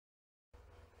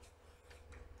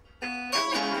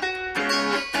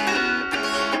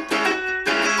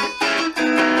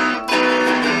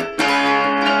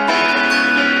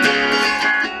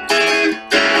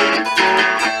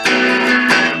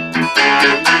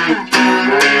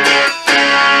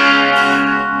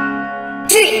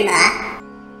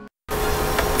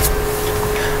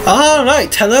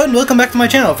Alright, hello and welcome back to my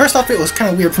channel. First off, it was kind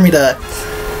of weird for me to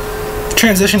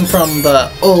transition from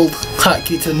the old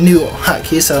hotkey to the new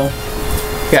hotkey, so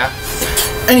yeah.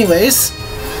 Anyways,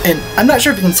 and I'm not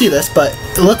sure if you can see this, but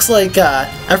it looks like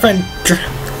our friend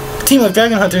team of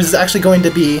Dragon Hunters is actually going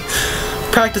to be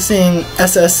practicing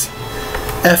SSF2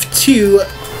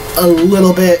 a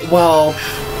little bit while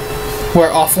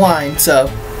we're offline, so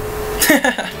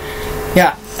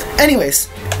yeah. Anyways,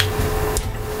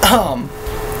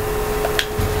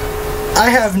 I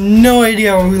have no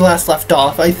idea where we last left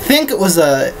off. I think it was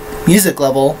a music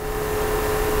level.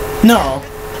 No,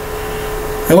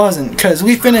 it wasn't, because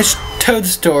we finished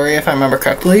Toad's story, if I remember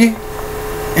correctly,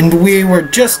 and we were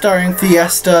just starting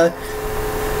Fiesta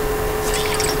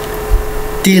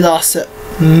de los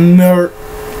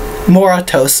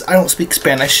Moratos. I don't speak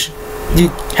Spanish. You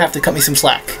have to cut me some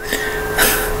slack.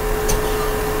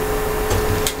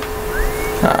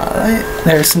 Alright,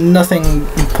 there's nothing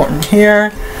important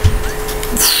here.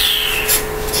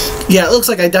 Yeah, it looks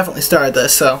like I definitely started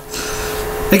this, so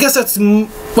I guess that's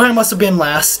where I must have been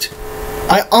last.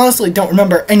 I honestly don't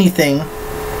remember anything.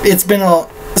 It's been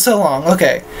so long.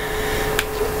 Okay.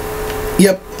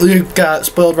 Yep, we've got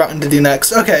Spoiled Rotten to do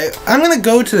next. Okay, I'm gonna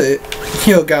go to the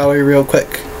Hero Gallery real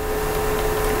quick.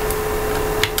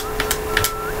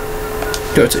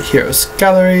 Go to Heroes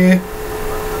Gallery.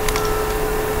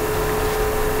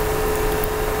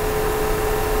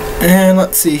 And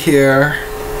let's see here.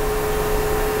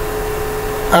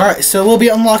 Alright, so we'll be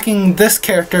unlocking this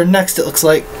character next, it looks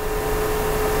like.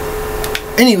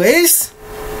 Anyways,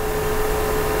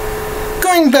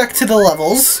 going back to the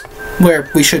levels, where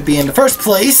we should be in the first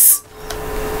place.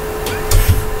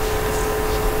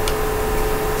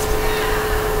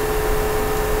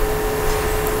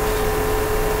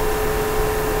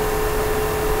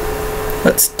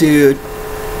 Let's do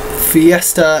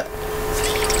Fiesta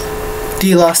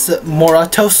de los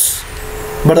Moratos.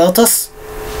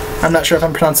 I'm not sure if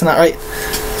I'm pronouncing that right.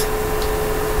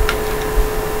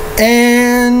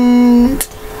 And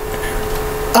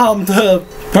the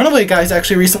Runaway guys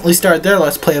actually recently started their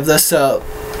Let's Play of this, so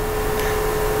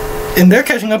and they're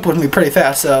catching up with me pretty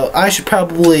fast, so I should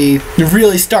probably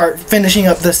really start finishing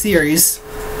up the series.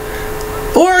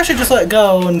 Or I should just let it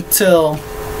go until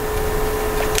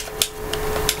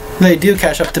they do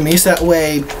catch up to me, so that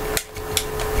way.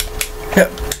 Yep.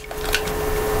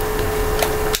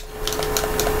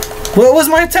 What was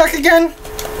my attack again?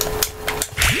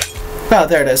 Oh,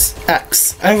 there it is.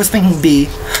 X. I was thinking B.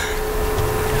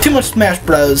 Too much Smash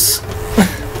Bros.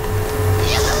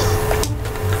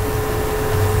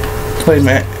 Wait a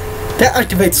minute. That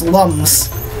activates lungs.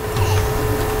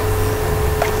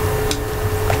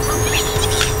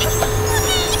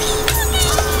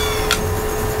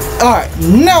 Alright,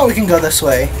 now we can go this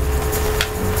way.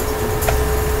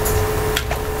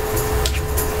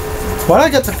 Why do I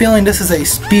get the feeling this is a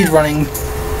speedrunning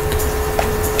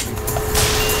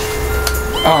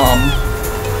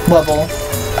level?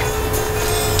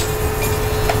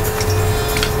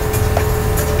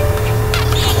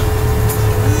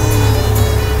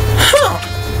 Huh.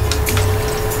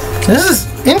 This is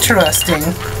interesting.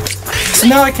 So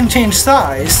now I can change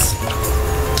size.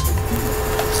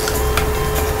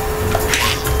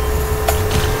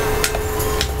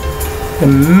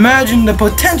 Imagine the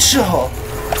potential!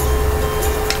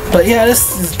 But yeah,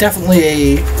 this is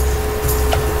definitely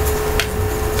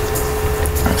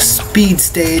a speed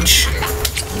stage.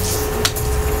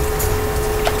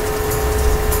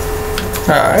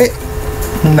 Alright.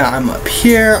 Now I'm up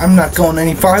here. I'm not going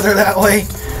any farther that way.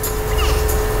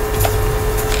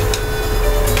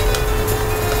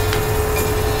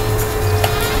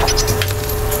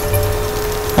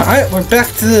 Alright, we're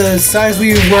back to the size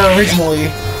we were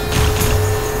originally.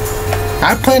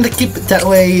 I plan to keep it that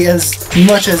way as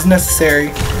much as necessary.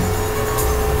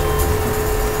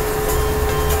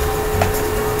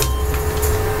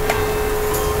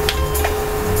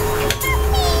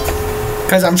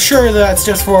 Because I'm sure that's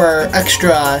just for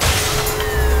extra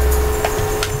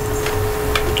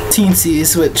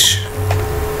teensies, which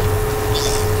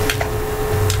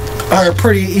are a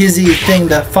pretty easy thing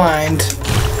to find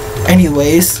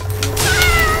anyways.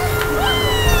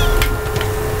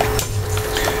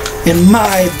 And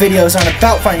my videos aren't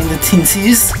about finding the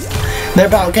teensies, they're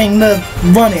about getting the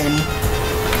run-in.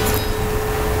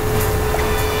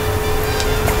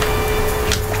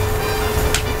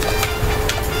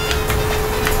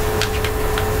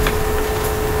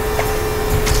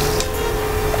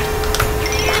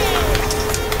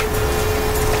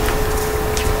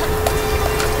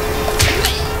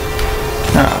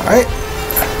 Alright.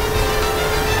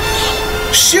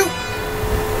 Shoot!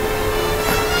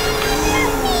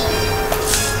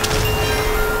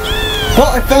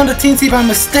 Well, I found a teensy by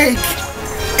mistake,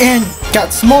 and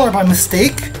got smaller by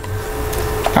mistake.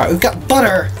 Alright, we've got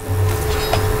butter.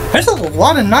 There's a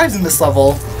lot of knives in this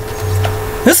level.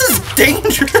 This is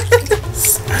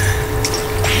dangerous.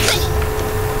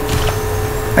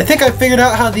 I think I figured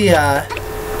out how the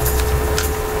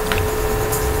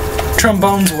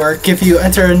trombones work. If you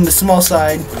enter in the small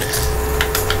side,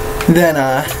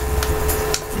 then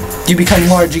you become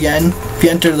large again. If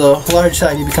you enter the large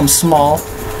side, you become small.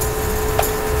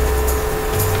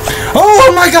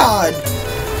 Oh my god!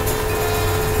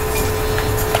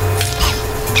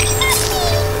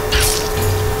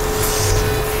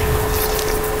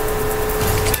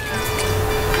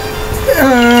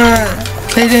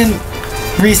 They didn't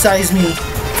resize me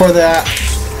for that.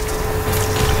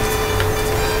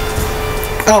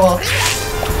 Oh well.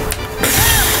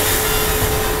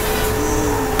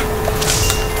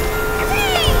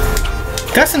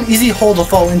 That's an easy hole to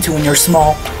fall into when you're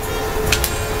small.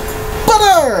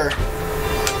 Butter!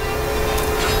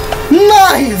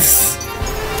 Knives!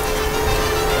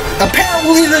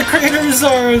 Apparently the creators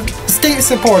are state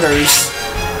supporters.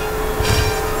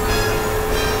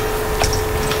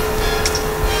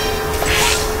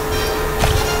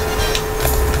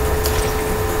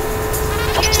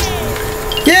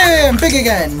 Yeah, I'm big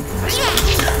again!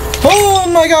 Oh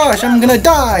my gosh, I'm gonna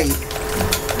die!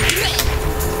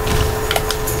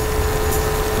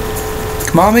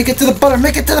 Come on, make it to the butter,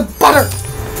 make it to the butter!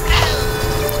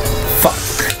 Fuck.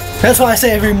 That's what I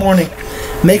say every morning.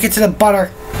 Make it to the butter.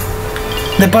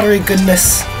 The buttery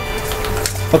goodness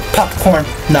of popcorn.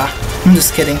 Nah, I'm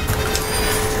just kidding.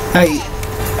 I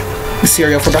eat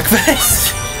cereal for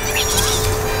breakfast.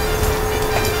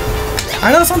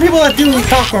 I know some people that do eat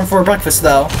popcorn for breakfast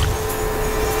though.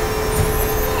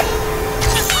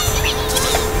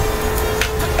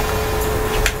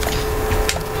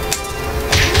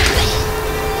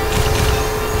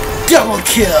 Double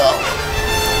kill!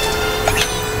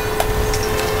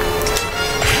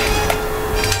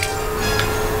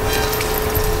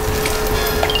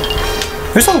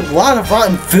 There's a lot of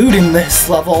rotten food in this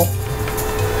level.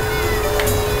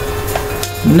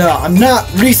 No, I'm not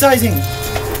resizing!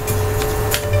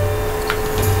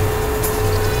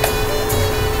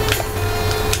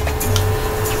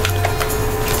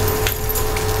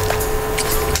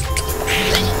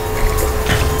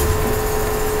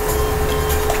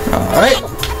 Alright,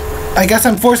 I guess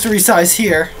I'm forced to resize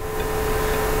here.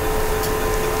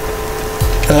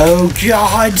 Oh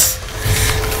god!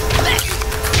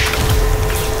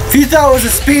 If you thought it was a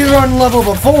speedrun level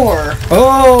before,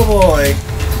 oh boy!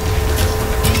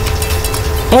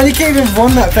 Well, you can't even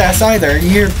run that fast either.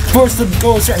 You're forced to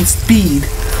go a certain speed.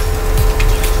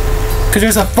 Because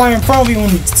there's a fire in front of you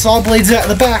and saw blades out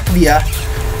the back of you.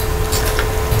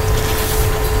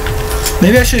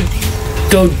 Maybe I should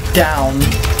go down.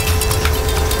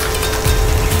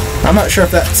 I'm not sure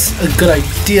if that's a good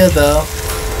idea though.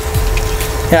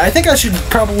 Yeah, I think I should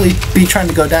probably be trying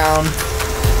to go down.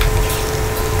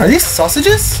 Are these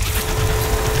sausages?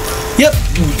 Yep,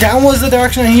 down was the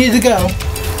direction I needed to go.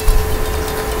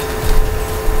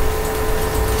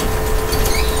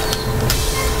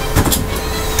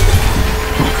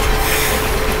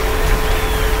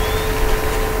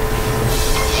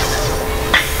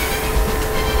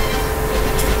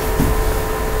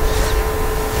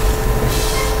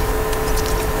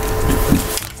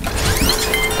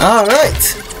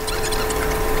 Alright!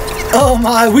 Oh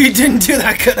my, we didn't do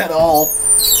that good at all.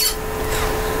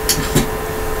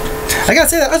 I gotta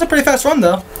say, that was a pretty fast run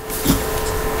though.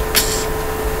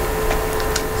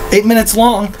 8 minutes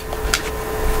long.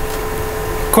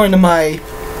 According to my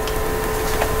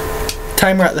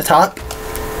timer at the top.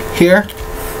 Here.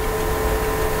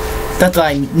 Not that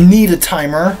I need a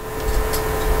timer.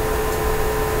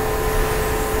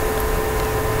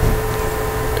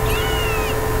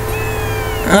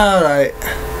 Alright.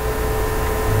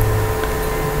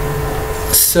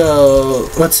 So,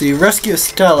 let's see. Rescue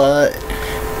Stella.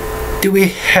 Do we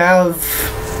have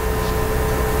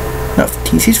enough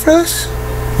TCs for this?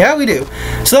 Yeah, we do.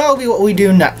 So that'll be what we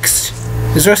do next.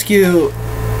 Is rescue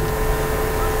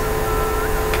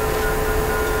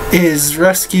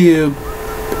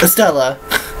Stella.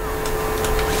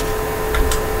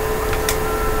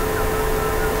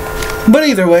 But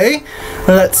either way,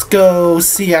 let's go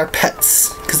see our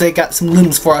pets, because they got some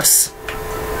looms for us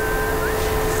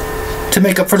to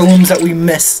make up for the looms that we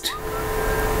missed.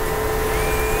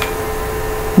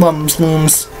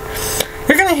 Looms.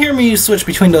 You're gonna hear me switch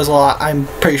between those a lot, I'm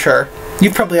pretty sure.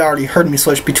 You've probably already heard me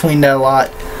switch between that a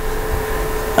lot.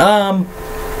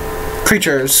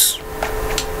 Creatures.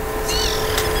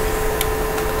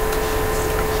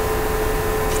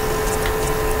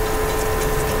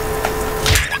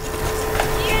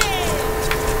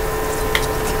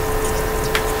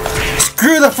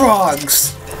 Screw the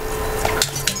frogs!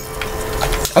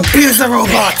 Abuse the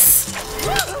robots!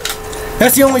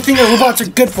 That's the only thing that robots are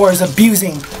good for, is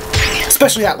abusing.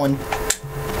 Especially that one.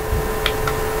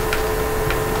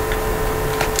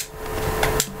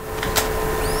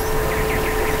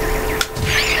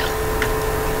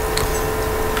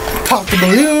 Pop the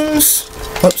balloons.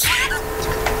 Whoops.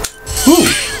 Ooh.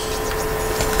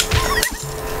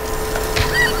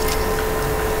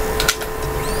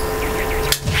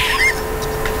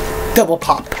 Double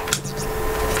pop.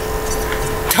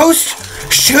 Toast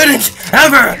shouldn't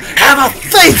ever have a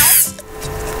face!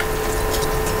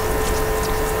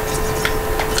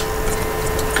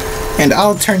 And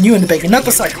I'll turn you into bacon, not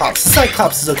the Cyclops. The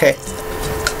Cyclops is okay.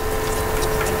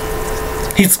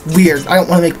 He's weird. I don't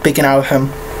want to make bacon out of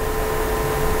him.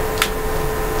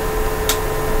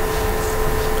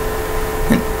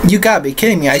 You gotta be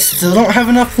kidding me. I still don't have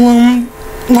enough looms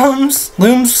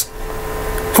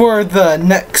for the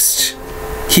next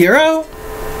hero?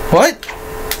 What?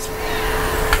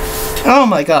 Oh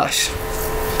my gosh.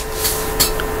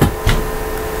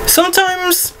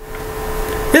 Sometimes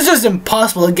it's just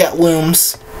impossible to get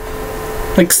looms.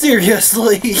 Like,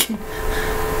 seriously.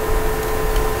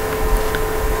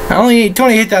 I only need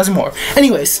 28,000 more.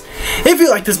 Anyways, if you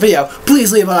like this video,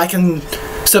 please leave a like and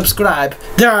subscribe.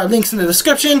 There are links in the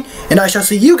description, and I shall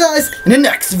see you guys in the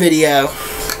next video.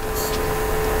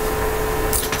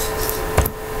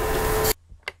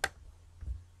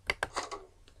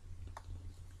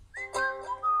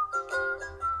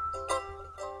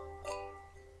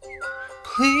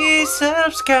 Please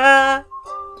subscribe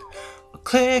or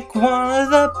click one of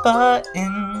the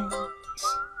buttons,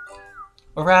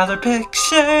 or rather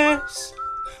pictures,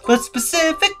 but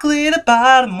specifically the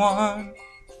bottom one.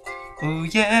 Oh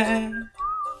yeah.